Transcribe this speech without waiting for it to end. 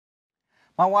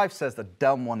My wife says the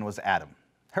dumb one was Adam.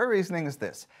 Her reasoning is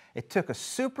this: it took a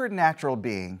supernatural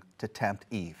being to tempt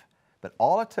Eve, but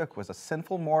all it took was a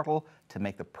sinful mortal to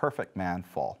make the perfect man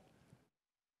fall.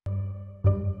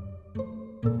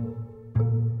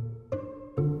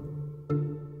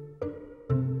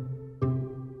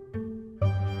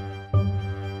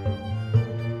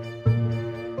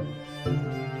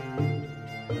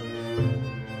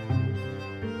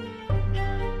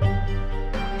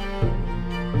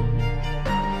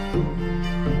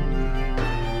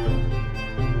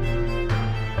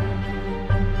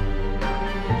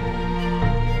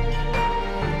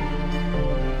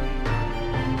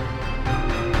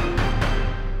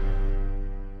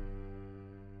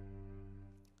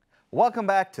 Welcome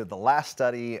back to the last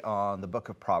study on the book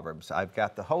of Proverbs. I've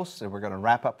got the hosts, and we're going to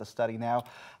wrap up the study now.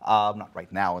 Not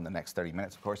right now, in the next 30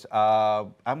 minutes, of course.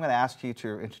 I'm going to ask you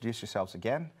to introduce yourselves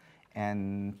again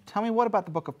and tell me, what about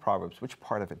the book of Proverbs? Which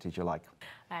part of it did you like?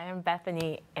 I am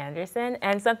Bethany Anderson,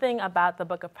 and something about the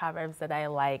book of Proverbs that I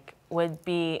like would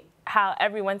be how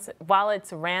while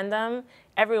it's random,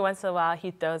 every once in a while he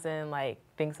throws in like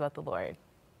things about the Lord.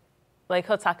 Like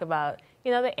he'll talk about,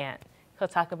 the ant. He'll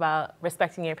talk about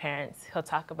respecting your parents. He'll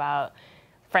talk about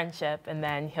friendship, and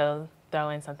then he'll throw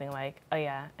in something like, oh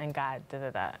yeah, and God,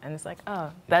 da-da-da. And it's like,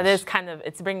 oh, that is kind of,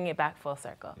 it's bringing it back full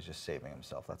circle. He's just saving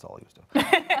himself. That's all he was doing.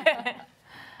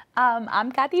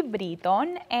 I'm Kathy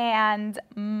Briton, and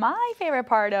my favorite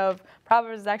part of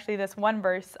Proverbs is actually this one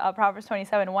verse, Proverbs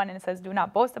 27:1, and it says, "Do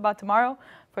not boast about tomorrow,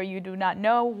 for you do not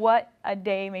know what a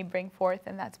day may bring forth."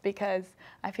 And that's because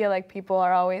I feel like people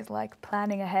are always like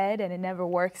planning ahead, and it never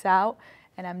works out,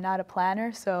 and I'm not a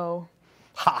planner, so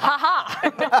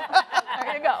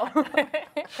there you go.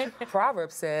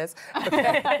 Proverbs says,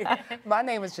 okay. My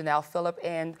name is Janelle Phillip,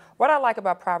 and what I like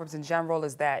about Proverbs in general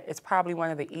is that it's probably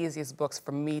one of the easiest books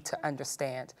for me to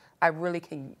understand. I really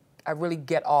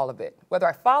get all of it. Whether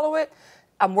I follow it,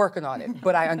 I'm working on it,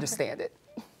 but I understand it.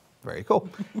 Very cool.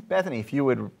 Bethany, if you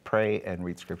would pray and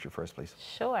read scripture first, please.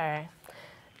 Sure.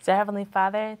 Dear Heavenly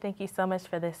Father, thank you so much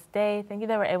for this day. Thank you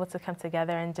that we're able to come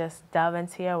together and just delve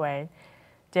into your word.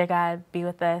 Dear God, be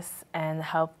with us and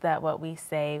help that what we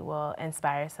say will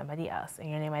inspire somebody else. In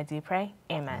your name I do pray.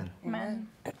 Amen. Amen.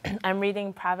 I'm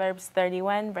reading Proverbs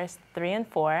 31, verse 3 and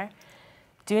 4.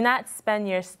 Do not spend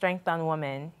your strength on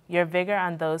women, your vigor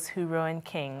on those who ruin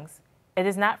kings. It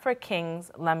is not for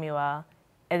kings, Lemuel.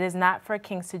 It is not for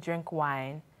kings to drink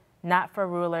wine, not for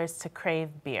rulers to crave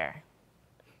beer.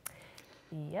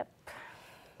 Yep.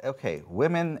 Okay,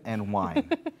 women and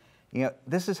wine.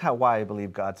 This is why I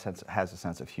believe God has a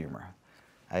sense of humor.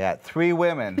 I got 3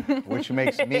 women, which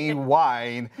makes me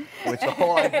wine, which the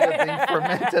whole idea of being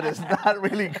fermented is not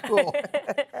really cool.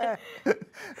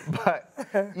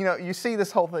 But, you see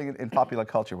this whole thing in popular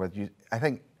culture where I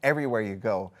think everywhere you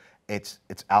go, it's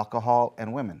alcohol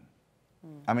and women.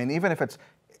 I mean, even if it's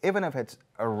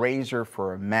a razor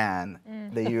for a man,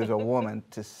 they use a woman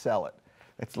to sell it.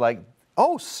 It's like,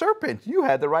 oh, serpent, you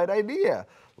had the right idea.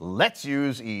 Let's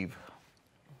use Eve.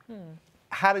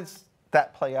 How does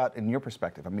that play out in your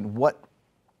perspective? I mean,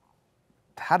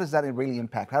 how does that really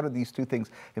impact? How do these two things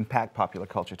impact popular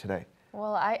culture today?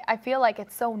 Well, I feel like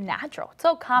it's so natural. It's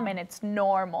so common. It's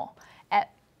normal.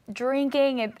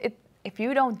 Drinking, if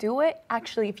you don't do it,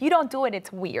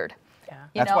 it's weird. Yeah.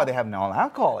 That's why they have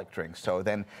non-alcoholic drinks. So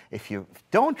then if you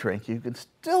don't drink, you can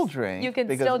still drink. You can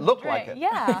because still it look drink. like it.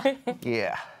 Yeah.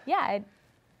 Yeah. Yeah, it's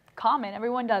common.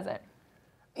 Everyone does it.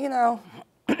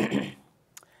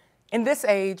 In this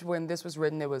age, when this was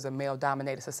written, it was a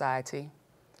male-dominated society.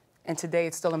 And today,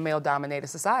 it's still a male-dominated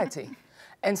society.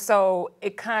 And so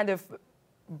it kind of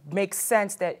makes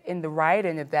sense that in the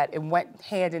writing of that, it went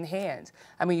hand in hand.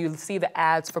 I mean, you see the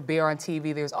ads for beer on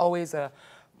TV. There's always a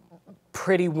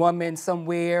pretty woman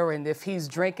somewhere, and if he's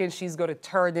drinking,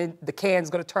 the can's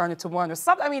going to turn into one or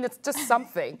something. I mean, it's just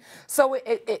something. So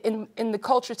in the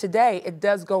culture today, it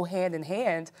does go hand in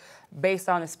hand based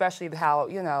on especially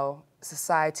how,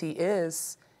 society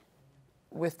is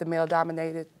with the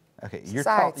male-dominated Okay,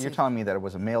 society. you're telling me that it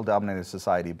was a male-dominated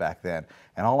society back then,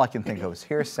 and all I can think of is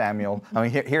here's Solomon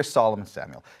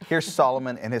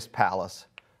in his palace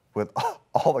with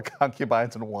all the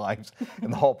concubines and wives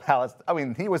and the whole palace. I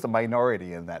mean, he was the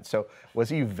minority in that. So was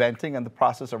he venting in the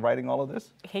process of writing all of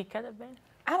this? He could have been.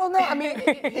 I don't know. I mean,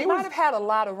 he might have had a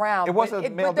lot around. It was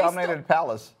a male-dominated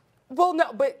palace. Well,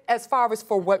 no, but as far as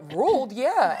for what ruled,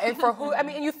 yeah, and for who, I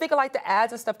mean, and you think of like the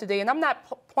ads and stuff today, and I'm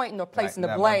not pointing or placing the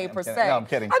blame per se. No, I'm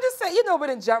kidding. I just say, you know, but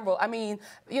in general, I mean,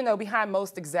 you know, behind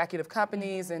most executive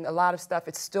companies and a lot of stuff,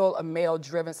 it's still a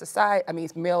male-driven society. I mean,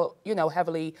 it's male, you know,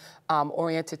 heavily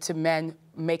oriented to men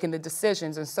making the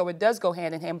decisions, and so it does go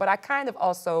hand in hand. But I kind of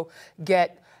also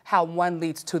get how one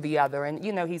leads to the other, and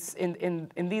you know, he's in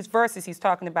these verses, he's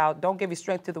talking about don't give your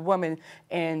strength to the woman,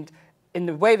 and in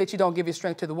the way that you don't give your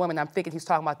strength to the woman, I'm thinking he's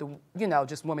talking about the, you know,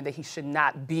 just women that he should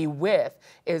not be with,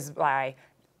 is by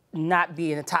not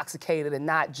being intoxicated and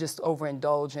not just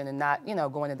overindulging and not, you know,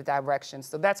 going in the direction.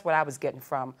 So that's what I was getting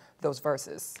from those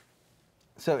verses.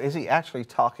 So is he actually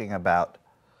talking about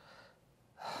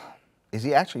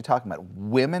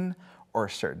women or a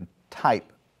certain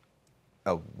type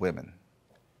of women?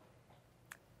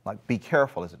 Like, be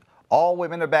careful, is it all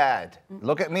women are bad?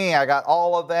 Look at me, I got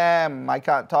all of them, I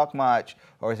can't talk much.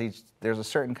 Or is he, there's a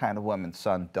certain kind of woman,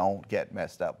 son, don't get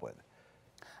messed up with?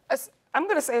 I'm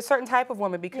going to say a certain type of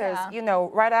woman because, you know,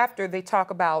 right after they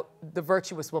talk about the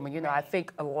virtuous woman, you know, I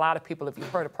think a lot of people, if you've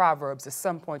heard of Proverbs, at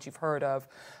some point you've heard of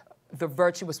the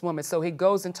virtuous woman. So he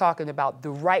goes and talking about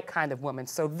the right kind of woman.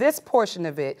 So this portion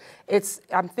of it,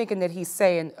 I'm thinking that he's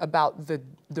saying about the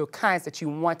kinds that you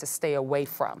want to stay away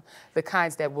from, the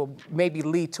kinds that will maybe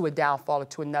lead to a downfall or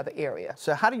to another area.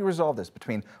 So how do you resolve this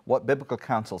between what biblical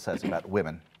counsel says about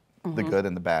women, the good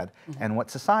and the bad, and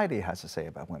what society has to say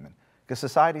about women? Because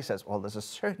society says, well, there's a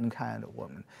certain kind of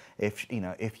woman.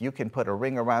 If you can put a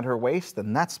ring around her waist,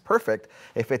 then that's perfect.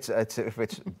 If it's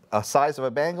a size of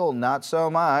a bangle, not so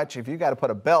much. If you got to put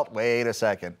a belt, wait a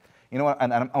second. You know what?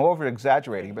 And I'm over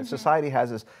exaggerating, but society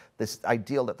has this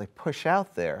ideal that they push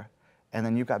out there, and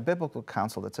then you've got biblical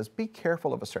counsel that says, be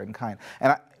careful of a certain kind.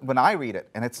 And when I read it,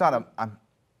 and it's not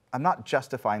I'm not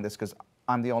justifying this because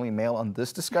I'm the only male on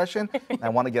this discussion. And I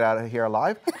want to get out of here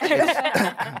alive.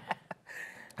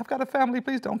 I've got a family,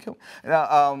 please don't kill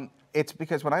me. It's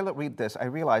because when I read this, I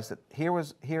realized that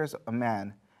here's a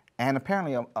man, and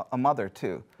apparently a mother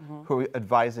too, who were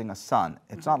advising a son.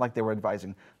 It's not like they were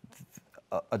advising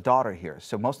a daughter here.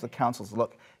 So most of the counsels,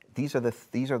 look, these are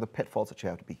the pitfalls that you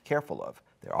have to be careful of.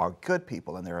 There are good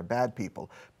people and there are bad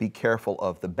people. Be careful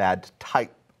of the bad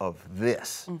type of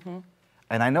this.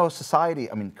 And I know society,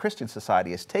 I mean, Christian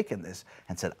society has taken this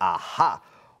and said, aha,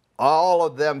 all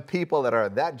of them people that are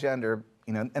that gender.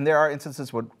 You know, and there are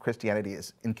instances where Christianity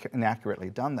has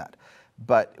inaccurately done that.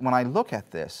 But when I look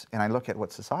at this, and I look at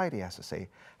what society has to say,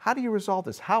 how do you resolve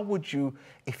this? How would you,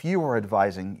 if you were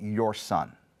advising your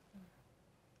son,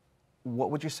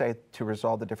 what would you say to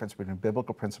resolve the difference between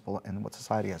biblical principle and what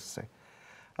society has to say?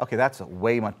 Okay, that's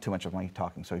way too much of my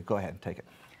talking, so go ahead and take it.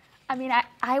 I mean,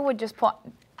 I would just point,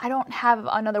 I don't have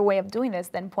another way of doing this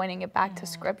than pointing it back to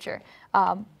Scripture.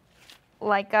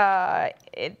 Like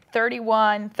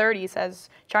 31:30 says,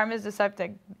 charm is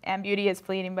deceptive and beauty is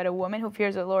fleeting, but a woman who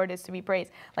fears the Lord is to be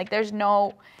praised. Like there's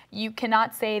no, you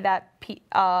cannot say that,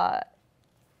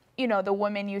 you know, the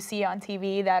women you see on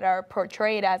TV that are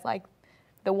portrayed as like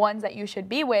the ones that you should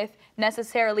be with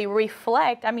necessarily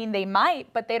reflect, I mean, they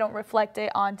might, but they don't reflect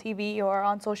it on TV or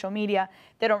on social media.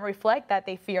 They don't reflect that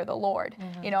they fear the Lord,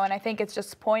 you know, and I think it's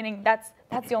just pointing, that's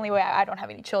the only way. I don't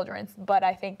have any children, but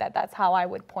I think that that's how I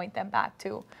would point them back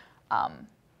to, I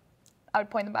would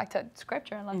point them back to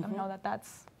Scripture and let them know that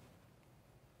that's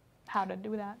how to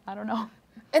do that. I don't know.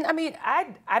 And I mean,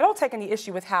 I don't take any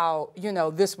issue with how, you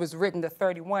know, this was written to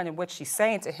 31 and what she's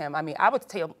saying to him. I mean, I would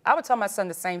tell my son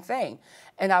the same thing.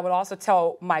 And I would also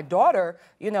tell my daughter,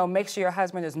 you know, make sure your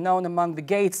husband is known among the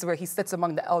gates where he sits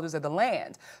among the elders of the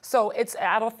land. So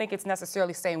I don't think it's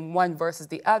necessarily saying one versus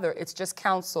the other. It's just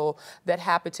counsel that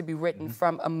happened to be written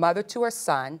from a mother to her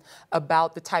son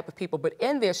about the type of people. But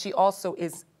in there, she also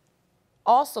is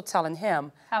telling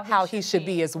him how he should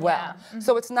be as well. Yeah.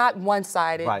 So it's not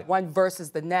one-sided, one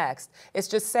versus the next. It's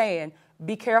just saying,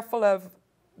 be careful of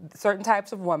certain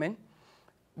types of women.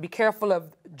 Be careful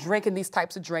of drinking these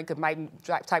types of drinks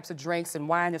and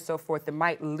wine and so forth that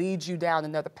might lead you down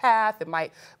another path. It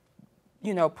might,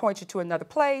 you know, point you to another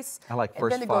place. I like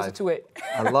verse 5. And then it goes into it.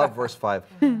 I love verse 5.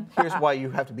 Here's why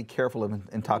you have to be careful of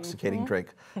intoxicating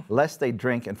drink, lest they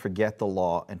drink and forget the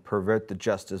law and pervert the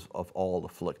justice of all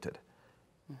afflicted.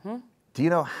 Do you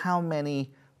know how many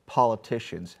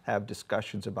politicians have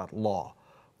discussions about law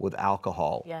with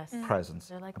alcohol present?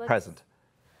 They're like,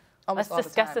 Almost let's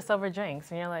discuss this over drinks.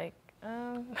 And you're like,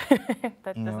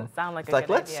 that doesn't sound like a good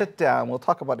idea. Let's sit down, we'll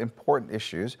talk about important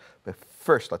issues, but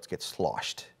first let's get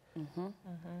sloshed. You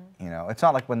know, it's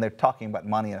not like when they're talking about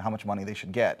money and how much money they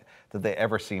should get that they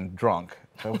ever seem drunk.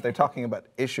 So if they're talking about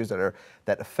issues that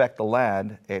affect the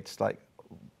land, it's like,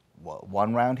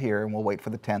 one round here, and we'll wait for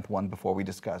the 10th one before we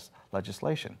discuss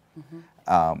legislation.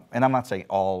 And I'm not saying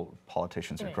all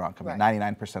politicians are drunk. I mean,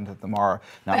 99% of them are.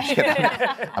 No, I'm just kidding.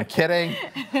 I'm kidding.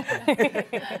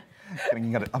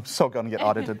 I'm so going to get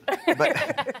audited.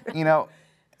 But, you know,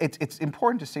 it's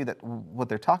important to see that what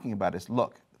they're talking about is,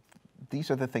 look, these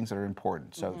are the things that are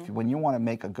important. So when you want to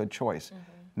make a good choice,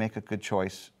 make a good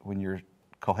choice when you're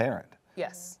coherent.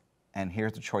 Yes. And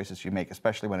here's the choices you make,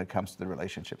 especially when it comes to the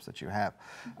relationships that you have.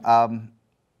 I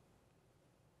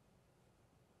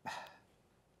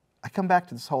come back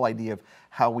to this whole idea of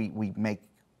how we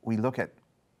look at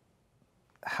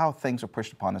how things are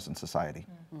pushed upon us in society.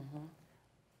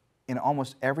 In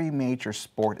almost every major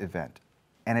sport event,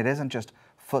 and it isn't just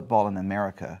football in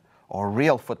America or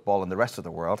real football in the rest of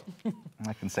the world,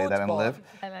 I can say that and live.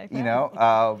 I like that. You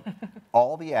know,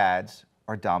 all the ads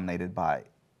are dominated by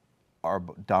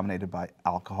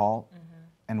alcohol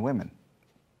and women.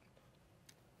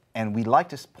 And we like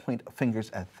to point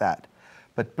fingers at that.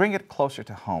 But bring it closer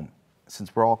to home,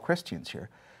 since we're all Christians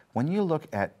here. When you look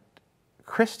at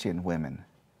Christian women,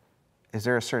 is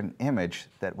there a certain image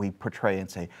that we portray and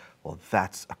say, well,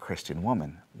 that's a Christian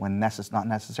woman, when not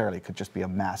necessarily, it could just be a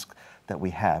mask that we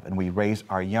have, and we raise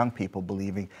our young people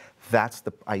believing that's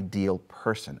the ideal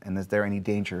person, and is there any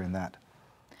danger in that?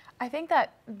 I think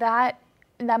that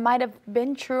might have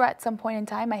been true at some point in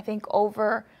time. I think as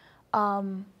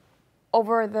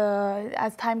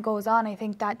time goes on, I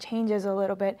think that changes a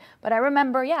little bit. But I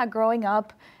remember, growing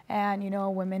up, and, you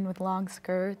know, women with long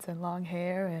skirts and long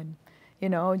hair, and, you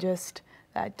know, just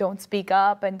that don't speak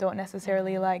up and don't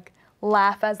necessarily like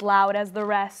laugh as loud as the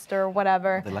rest or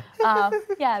whatever. They like,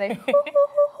 they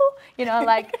you know,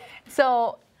 like,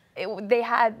 so they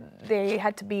had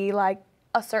to be like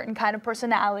a certain kind of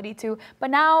personality too. But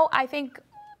now I think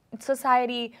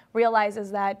society realizes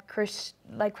that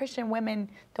Christian women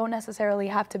don't necessarily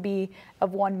have to be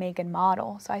of one make and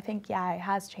model. So I think, it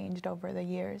has changed over the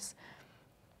years.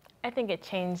 I think it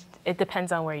changed. It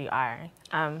depends on where you are.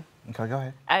 okay, go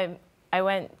ahead. I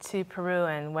went to Peru,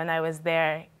 and when I was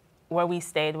there, where we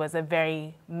stayed was a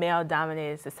very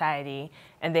male-dominated society,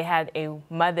 and they had a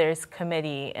mothers'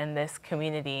 committee in this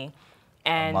community.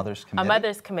 And a mothers' committee? A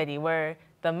mothers' committee where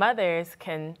the mothers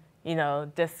can, you know,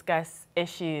 discuss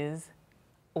issues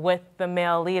with the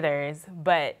male leaders.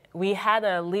 But we had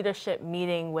a leadership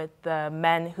meeting with the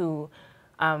men who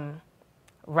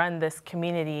run this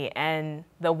community, and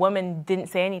the women didn't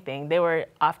say anything. They were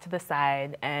off to the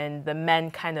side, and the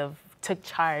men kind of took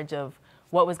charge of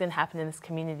what was going to happen in this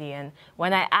community. And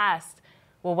when I asked,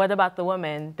 well, what about the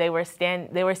women? They were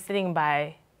sitting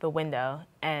by the window,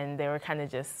 and they were kind of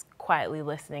just quietly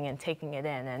listening and taking it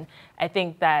in. And I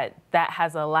think that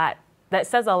says a lot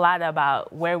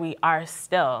about where we are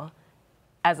still,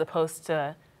 as opposed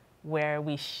to where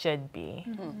we should be.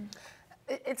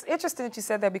 It's interesting that you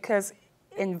said that, because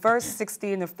in verse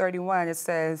 16 of 31, it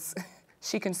says,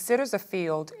 she considers a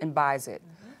field and buys it.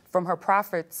 From her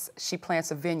profits, she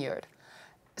plants a vineyard.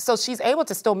 So she's able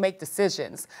to still make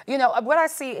decisions. You know, what I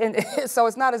see so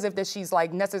it's not as if that she's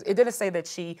like, it didn't say that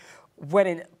she went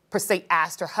and per se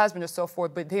asked her husband or so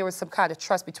forth, but there was some kind of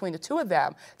trust between the two of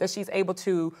them that she's able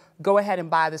to go ahead and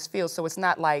buy this field. So it's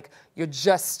not like you're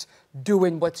just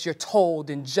doing what you're told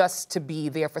and just to be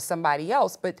there for somebody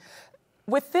else. But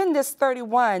within this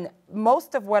 31,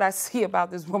 most of what I see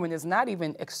about this woman is not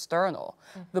even external.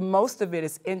 The most of it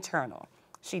is internal.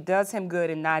 She does him good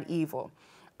and not evil.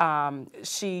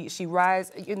 She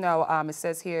rise, you know, it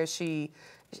says here, she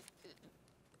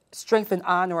strength and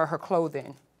honor are her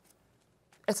clothing.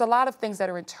 It's a lot of things that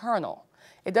are internal.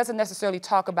 It doesn't necessarily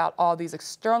talk about all these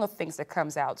external things that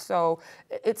comes out. So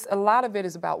a lot of it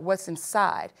is about what's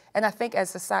inside. And I think as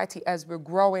society, as we're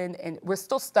growing, and we're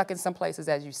still stuck in some places,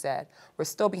 as you said, we're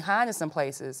still behind in some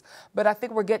places, but I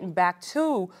think we're getting back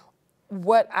to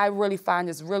what I really find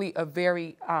is really a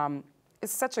very,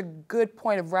 it's such a good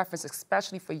point of reference,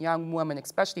 especially for young women,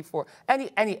 especially for any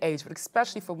age, but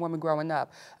especially for women growing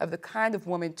up, of the kind of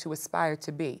woman to aspire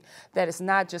to be. That it's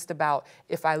not just about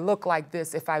if I look like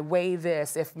this, if I weigh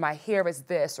this, if my hair is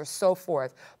this, or so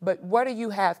forth, but what do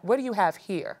you have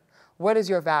here? What is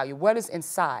your value? What is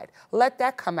inside? Let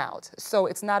that come out. So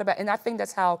it's not about, and I think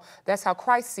that's how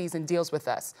Christ sees and deals with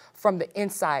us, from the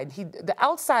inside. The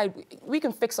outside, we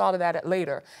can fix all of that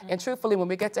later. And truthfully, when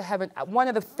we get to heaven, one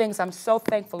of the things I'm so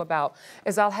thankful about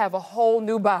is I'll have a whole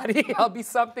new body. I'll be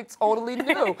something totally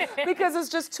new, because it's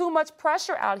just too much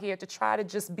pressure out here to try to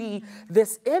just be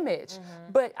this image.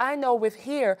 But I know with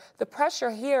here, the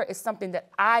pressure here is something that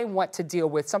I want to deal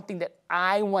with, something that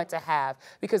I want to have,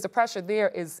 because the pressure there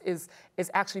is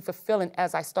actually fulfilling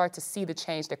as I start to see the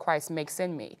change that Christ makes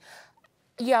in me.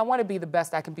 Yeah, I want to be the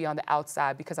best I can be on the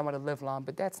outside because I want to live long,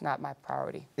 but that's not my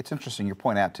priority. It's interesting you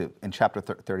point out to in chapter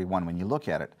 31, when you look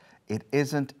at it, it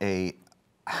isn't a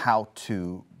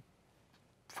how-to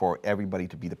for everybody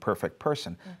to be the perfect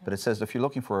person, but it says if you're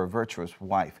looking for a virtuous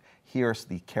wife, here's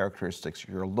the characteristics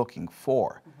you're looking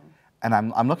for. And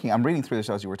I'm reading through this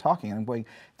as you were talking, and I'm going,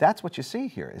 that's what you see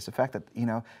here, is the fact that, you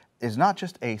know, is not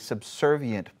just a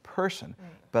subservient person,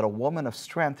 but a woman of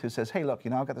strength who says, hey, look,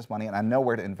 you know, I've got this money and I know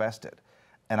where to invest it.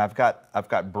 And I've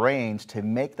got brains to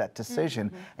make that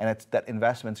decision, and that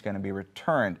investment's going to be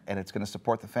returned, and it's going to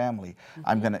support the family.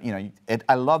 I'm going to, you know,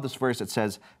 I love this verse. It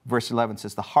says, verse 11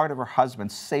 says, the heart of her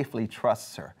husband safely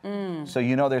trusts her. So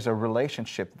you know there's a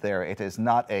relationship there. It is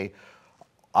not a,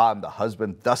 I'm the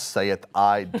husband, thus saith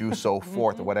I, do so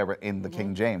forth, or whatever in the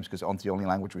King James, because it's the only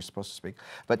language we're supposed to speak.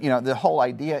 But you know, the whole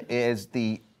idea is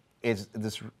a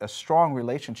strong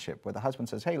relationship where the husband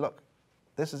says, hey, look,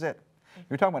 this is it.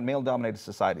 You're talking about male-dominated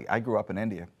society. I grew up in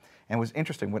India, and it was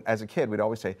interesting. As a kid, we'd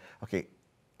always say, okay,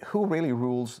 who really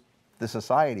rules the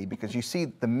society? Because you see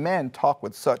the men talk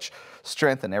with such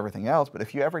strength and everything else, but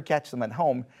if you ever catch them at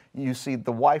home, you see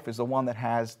the wife is the one that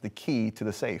has the key to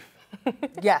the safe.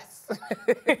 Yes.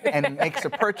 And makes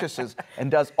the purchases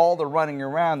and does all the running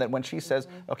around, that when she says,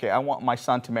 okay, I want my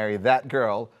son to marry that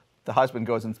girl, the husband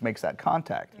goes and makes that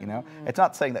contact, you know? It's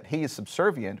not saying that he is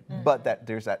subservient, but that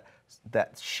there's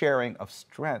that sharing of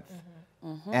strength.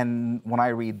 And when I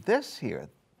read this here,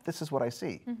 this is what I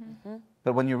see.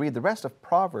 But when you read the rest of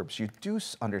Proverbs, you do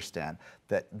understand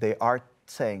that they are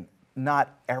saying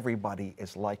not everybody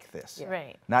is like this.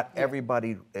 Right. Not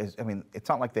everybody is, I mean, it's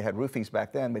not like they had roofies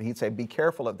back then, but he'd say, be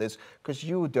careful of this, because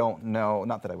you don't know,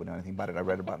 not that I would know anything about it, I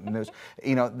read about it in the news.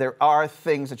 You know, there are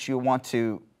things that you want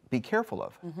to be careful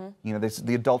of. You know, there's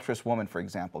the adulterous woman, for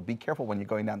example. Be careful when you're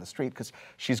going down the street, because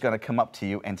she's going to come up to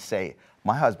you and say,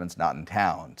 my husband's not in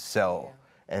town, so,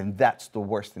 and that's the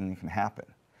worst thing that can happen.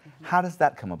 How does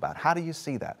that come about? How do you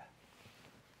see that?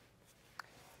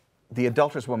 The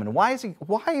adulterous woman, why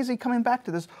is he coming back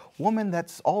to this woman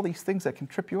that's all these things that can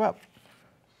trip you up?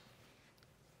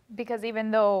 Because even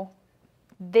though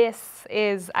this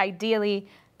is ideally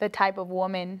the type of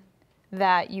woman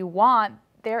that you want,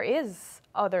 there is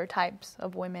other types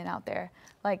of women out there.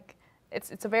 Like,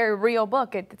 it's a very real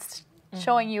book. It's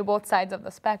showing you both sides of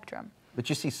the spectrum. But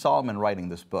you see Solomon writing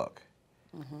this book,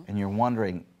 and you're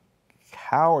wondering,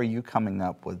 how are you coming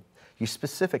up with, you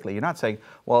specifically, you're not saying,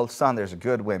 well, son, there's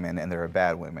good women and there are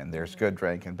bad women. There's good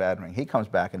drink and bad drink. He comes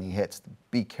back and he hits,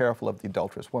 be careful of the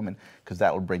adulterous woman, because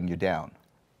that will bring you down.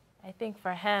 I think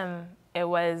for him, it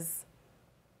was,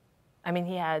 I mean,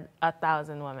 he had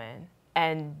 1,000 women.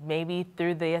 And maybe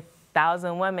through the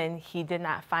 1,000 women, he did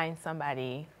not find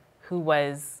somebody who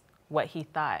was what he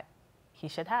thought he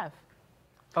should have,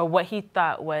 or what he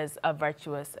thought was a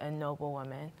virtuous and noble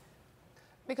woman.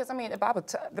 Because, I mean, the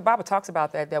Bible talks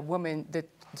about that woman, that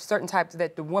certain types,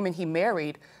 that the woman he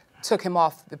married took him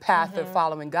off the path of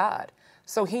following God.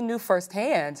 So he knew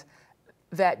firsthand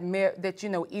that you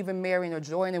know, even marrying or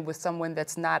joining with someone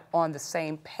that's not on the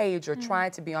same page or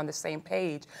trying to be on the same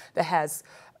page, that has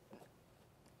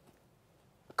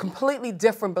completely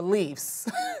different beliefs.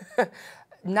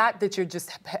 Not that you're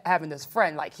just having this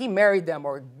friend, like he married them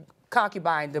or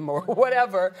concubined them or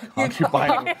whatever.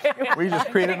 Concubine. We just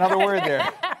created another word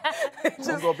there.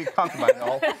 Don't go be concubine,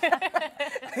 no.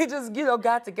 They just, you know,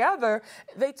 got together.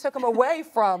 They took him away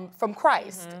from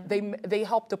Christ. They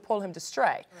helped to pull him to stray.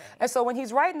 Right. And so when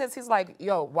he's writing this, he's like,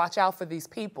 yo, watch out for these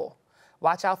people.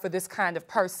 Watch out for this kind of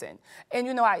person. And,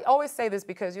 you know, I always say this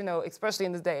because, you know, especially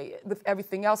in this day, with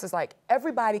everything else, it's like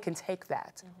everybody can take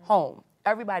that home.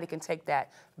 Everybody can take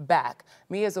that back.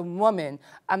 Me as a woman,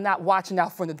 I'm not watching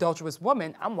out for an adulterous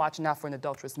woman, I'm watching out for an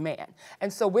adulterous man.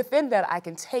 And so within that, I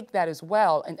can take that as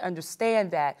well and understand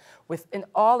that within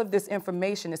all of this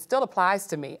information, it still applies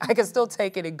to me. I can still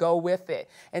take it and go with it.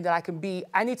 And that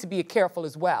I need to be careful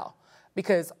as well.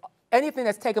 Because anything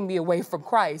that's taken me away from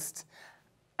Christ,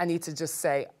 I need to just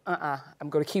say, I'm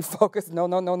going to keep focused. No.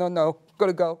 Going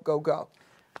to go.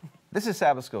 This is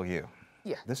Sabbath School U.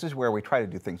 Yeah. This is where we try to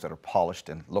do things that are polished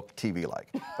and look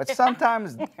TV-like. But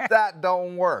sometimes that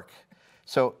don't work.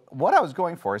 So what I was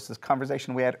going for is this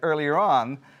conversation we had earlier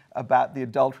on about the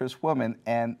adulterous woman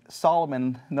and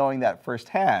Solomon knowing that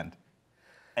firsthand.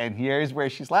 And here's where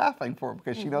she's laughing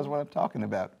because she knows what I'm talking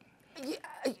about. Yeah,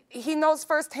 he knows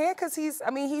firsthand because he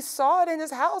saw it in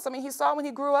his house. I mean, he saw it when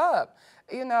he grew up.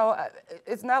 You know,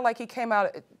 it's not like he came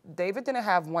out, David didn't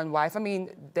have one wife. I mean,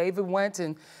 David went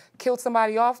and killed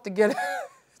somebody off to get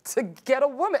a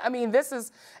woman. I mean, this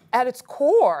is, At its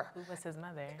core, Who was his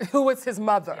mother? who was his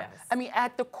mother? Yes. I mean,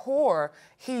 at the core,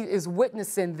 he is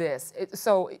witnessing this.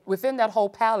 So within that whole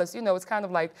palace, you know, it's kind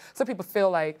of like some people feel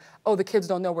like, oh, the kids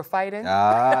don't know we're fighting.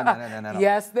 No.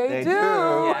 Yes, they do.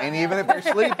 Yeah. And even if they're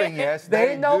sleeping, yes,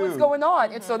 They know do. what's going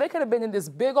on. And so they could have been in this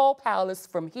big old palace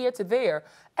from here to there.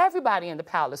 Everybody in the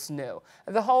palace knew.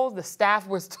 The staff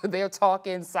was there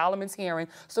talking, Solomon's hearing.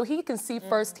 So he can see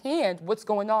firsthand what's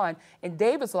going on in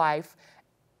David's life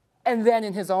and then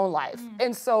in his own life.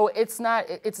 And so it's not,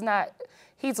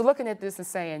 he's looking at this and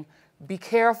saying, be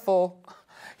careful.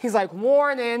 He's like,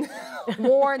 warning,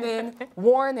 warning,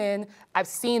 warning. I've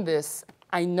seen this.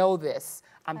 I know this.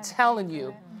 I'm telling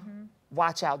you,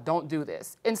 watch out, don't do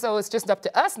this. And so it's just up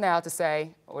to us now to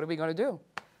say, what are we going to do?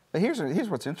 But here's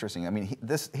what's interesting. I mean,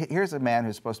 here's a man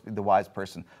who's supposed to be the wise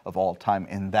person of all time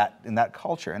in that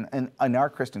culture, and in our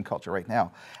Christian culture right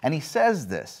now. And he says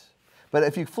this. But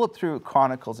if you flip through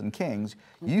Chronicles and Kings,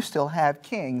 you still have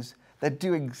kings that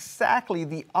do exactly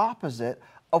the opposite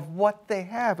of what they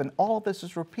have. And all of this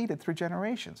is repeated through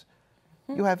generations.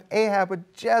 You have Ahab with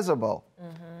Jezebel.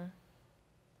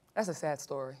 That's a sad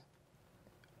story.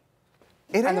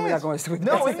 I know we're not going to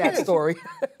No, that's a sad story.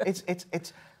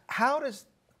 It's how does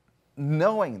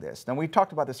knowing this, now we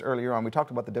talked about this earlier on, we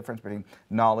talked about the difference between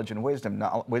knowledge and wisdom.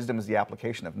 Wisdom is the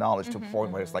application of knowledge to a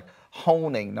point where it's like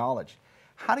honing knowledge.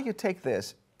 How do you take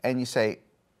this and you say,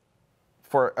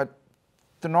 for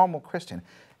the normal Christian,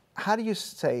 how do you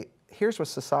say, here's what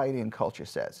society and culture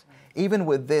says, even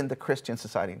within the Christian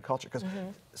society and culture? Because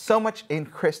so much in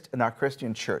our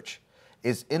Christian church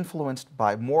is influenced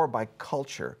more by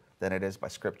culture than it is by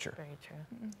Scripture. Very true.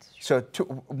 So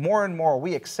more and more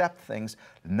we accept things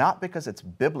not because it's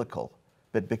biblical,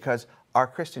 but because our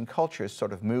Christian culture is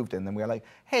sort of moved in, and we're like,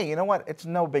 hey, you know what? It's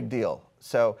no big deal.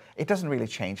 So it doesn't really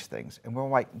change things. And we're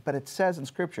like, but it says in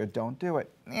Scripture, don't do it.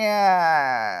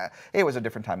 Yeah, it was a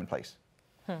different time and place.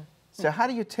 So how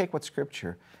do you take what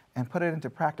Scripture and put it into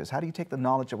practice? How do you take the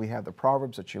knowledge that we have, the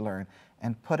Proverbs that you learn,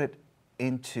 and put it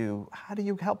into, how do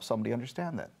you help somebody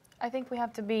understand that? I think we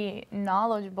have to be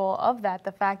knowledgeable of that.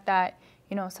 The fact that,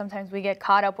 you know, sometimes we get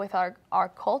caught up with our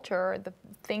culture, the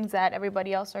things that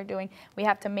everybody else are doing. We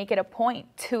have to make it a point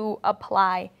to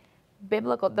apply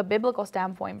the biblical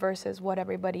standpoint versus what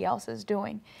everybody else is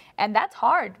doing. And that's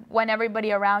hard when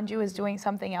everybody around you is doing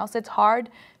something else. It's hard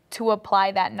to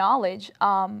apply that knowledge,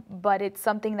 but it's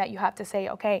something that you have to say,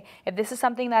 okay, if this is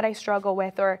something that I struggle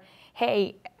with, or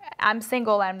hey, I'm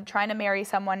single, I'm trying to marry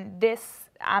someone,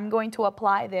 I'm going to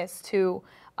apply this to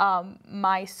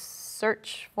my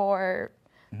search for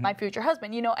my future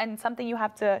husband, you know, and something you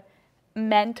have to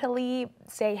mentally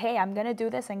say, hey, I'm going to do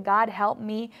this, and God help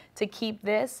me to keep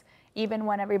this even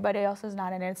when everybody else is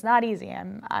not. And it's not easy.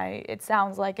 It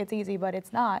sounds like it's easy, but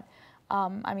it's not.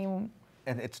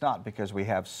 And it's not, because we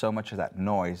have so much of that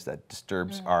noise that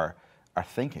disturbs our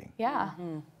thinking. Yeah.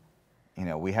 You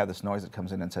know, we have this noise that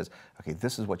comes in and says, okay,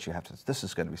 this is what you have to, this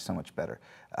is going to be so much better.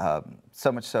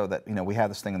 So much so that, you know, we have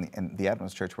this thing in the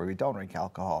Adventist church where we don't drink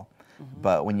alcohol.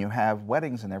 But when you have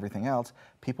weddings and everything else,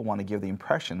 people want to give the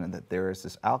impression that there is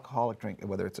this alcoholic drink,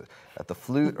 whether it's at the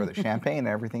flute or the champagne and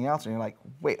everything else. And you're like,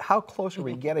 wait, how close are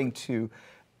we getting to?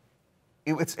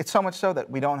 It's so much so that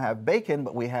we don't have bacon,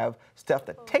 but we have stuff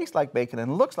that tastes like bacon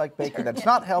and looks like bacon that's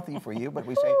not healthy for you. But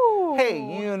we say,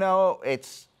 hey, you know,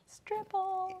 it's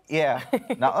Stripple. Yeah.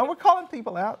 Now we're calling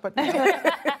people out, but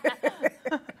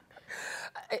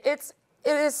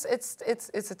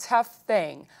It's a tough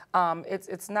thing.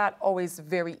 It's not always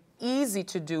very easy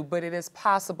to do, but it is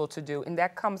possible to do, and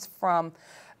that comes from.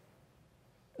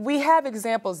 We have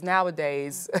examples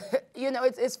nowadays. You know,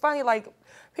 it's funny. Like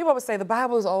people always say the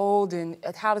Bible is old, and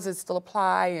how does it still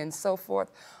apply, and so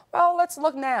forth. Well, let's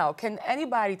look now. Can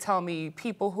anybody tell me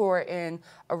people who are in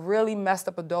a really messed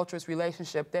up adulterous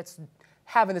relationship that's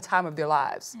having the time of their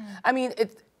lives? I mean,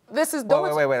 this is...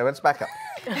 Wait, let's back up.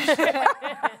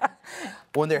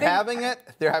 When they're having it,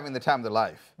 they're having the time of their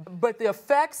life. But the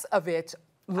effects of it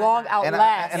long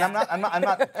outlast. And I'm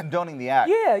not condoning the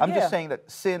act. I'm just saying that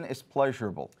sin is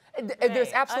pleasurable.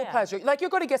 There's absolute pleasure. Like, you're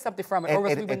going to get something from it, or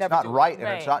else we would it's never not do it. right, and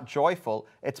it's not joyful.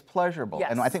 It's pleasurable.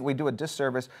 Yes. And I think we do a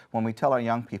disservice when we tell our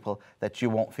young people that you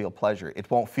won't feel pleasure.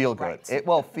 It won't feel good. Right. It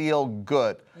will feel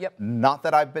good. Yep. Not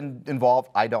that I've been involved.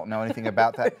 I don't know anything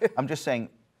about that. I'm just saying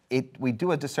we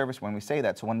do a disservice when we say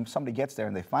that. So when somebody gets there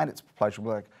and they find it's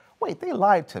pleasurable, they're like, wait, they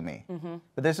lied to me.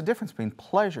 But there's a difference between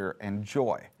pleasure and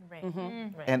joy. Right.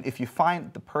 Right. And if you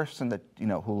find the person that, you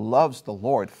know, who loves the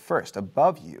Lord first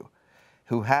above you,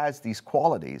 who has these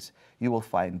qualities, you will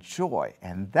find joy.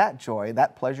 And that joy,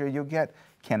 that pleasure you get,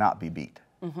 cannot be beat.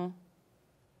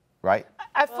 Right?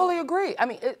 I fully agree. I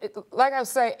mean, like I was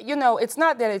saying, you know, it's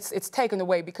not that it's taken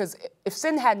away, because if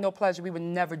sin had no pleasure, we would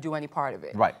never do any part of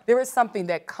it. Right. There is something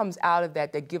that comes out of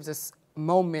that gives us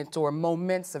moment or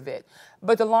moments of it.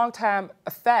 But the long-term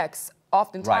effects,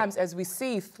 oftentimes, as we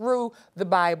see through the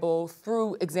Bible,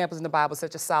 through examples in the Bible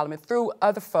such as Solomon, through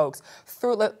other folks,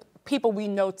 through people we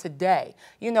know today,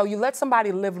 you know, you let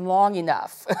somebody live long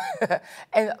enough,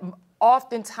 and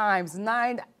oftentimes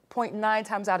 9.9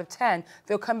 times out of 10,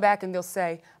 they'll come back and they'll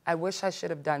say, I wish I should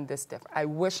have done this different. I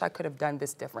wish I could have done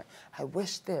this different. I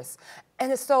wish this.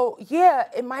 And so, yeah,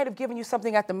 it might have given you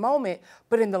something at the moment,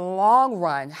 but in the long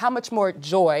run, how much more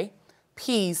joy,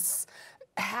 peace,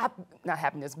 not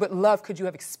happiness, but love could you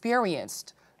have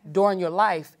experienced during your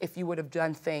life if you would have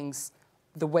done things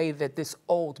the way that this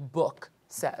old book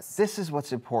says? This is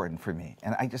what's important for me.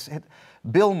 And I just hit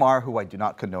Bill Maher, who I do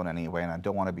not condone anyway, and I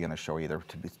don't want to be on a show either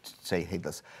to say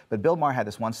hateless. But Bill Maher had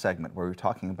this one segment where we were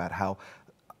talking about how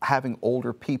having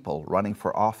older people running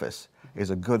for office is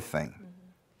a good thing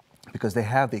because they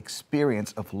have the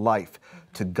experience of life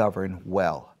to govern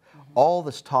well. All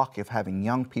this talk of having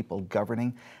young people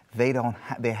governing, they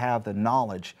have the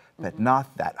knowledge, but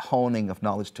not that honing of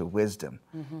knowledge to wisdom.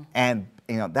 And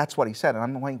you know, that's what he said. And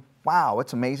I'm like, wow,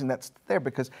 it's amazing that's there,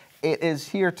 because it is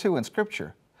here too in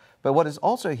Scripture. But what is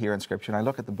also here in Scripture, and I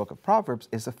look at the book of Proverbs,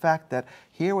 is the fact that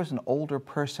here was an older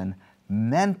person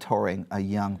mentoring a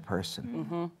young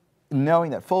person,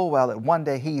 knowing that full well that one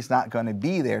day he's not going to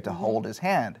be there to hold his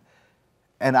hand.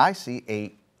 And I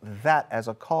see that as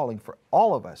a calling for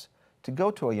all of us to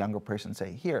go to a younger person and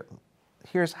say,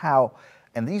 here's how,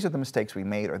 and these are the mistakes we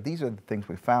made, or these are the things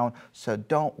we found, so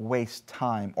don't waste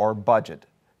time or budget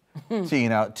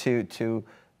to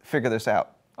figure this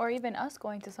out. Or even us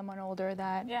going to someone older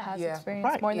that has Yeah.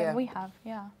 experienced more than we have.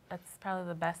 Yeah. That's probably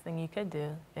the best thing you could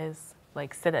do, is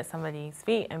like sit at somebody's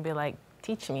feet and be like,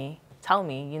 teach me, tell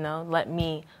me, you know, let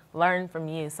me learn from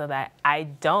you so that I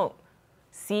don't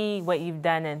see what you've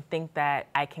done and think that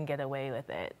I can get away with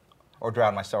it. Or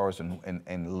drown my sorrows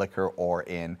in liquor, or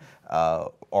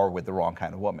with the wrong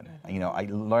kind of woman. You know,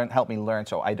 help me learn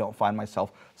so I don't find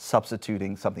myself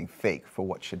substituting something fake for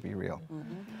what should be real.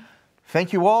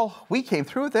 Thank you all. We came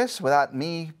through this without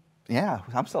me. Yeah,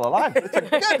 I'm still alive. It's a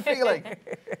good feeling.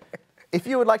 If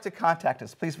you would like to contact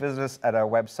us, please visit us at our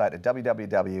website at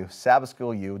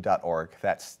www.sabbathschoolu.org.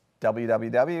 That's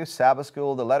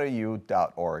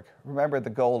www.sabbathschool.org. Remember, the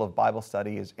goal of Bible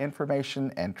study is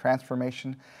information and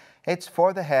transformation. It's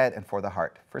for the head and for the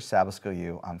heart. For Sabbath School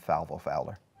U, I'm Falvo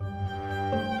Fowler.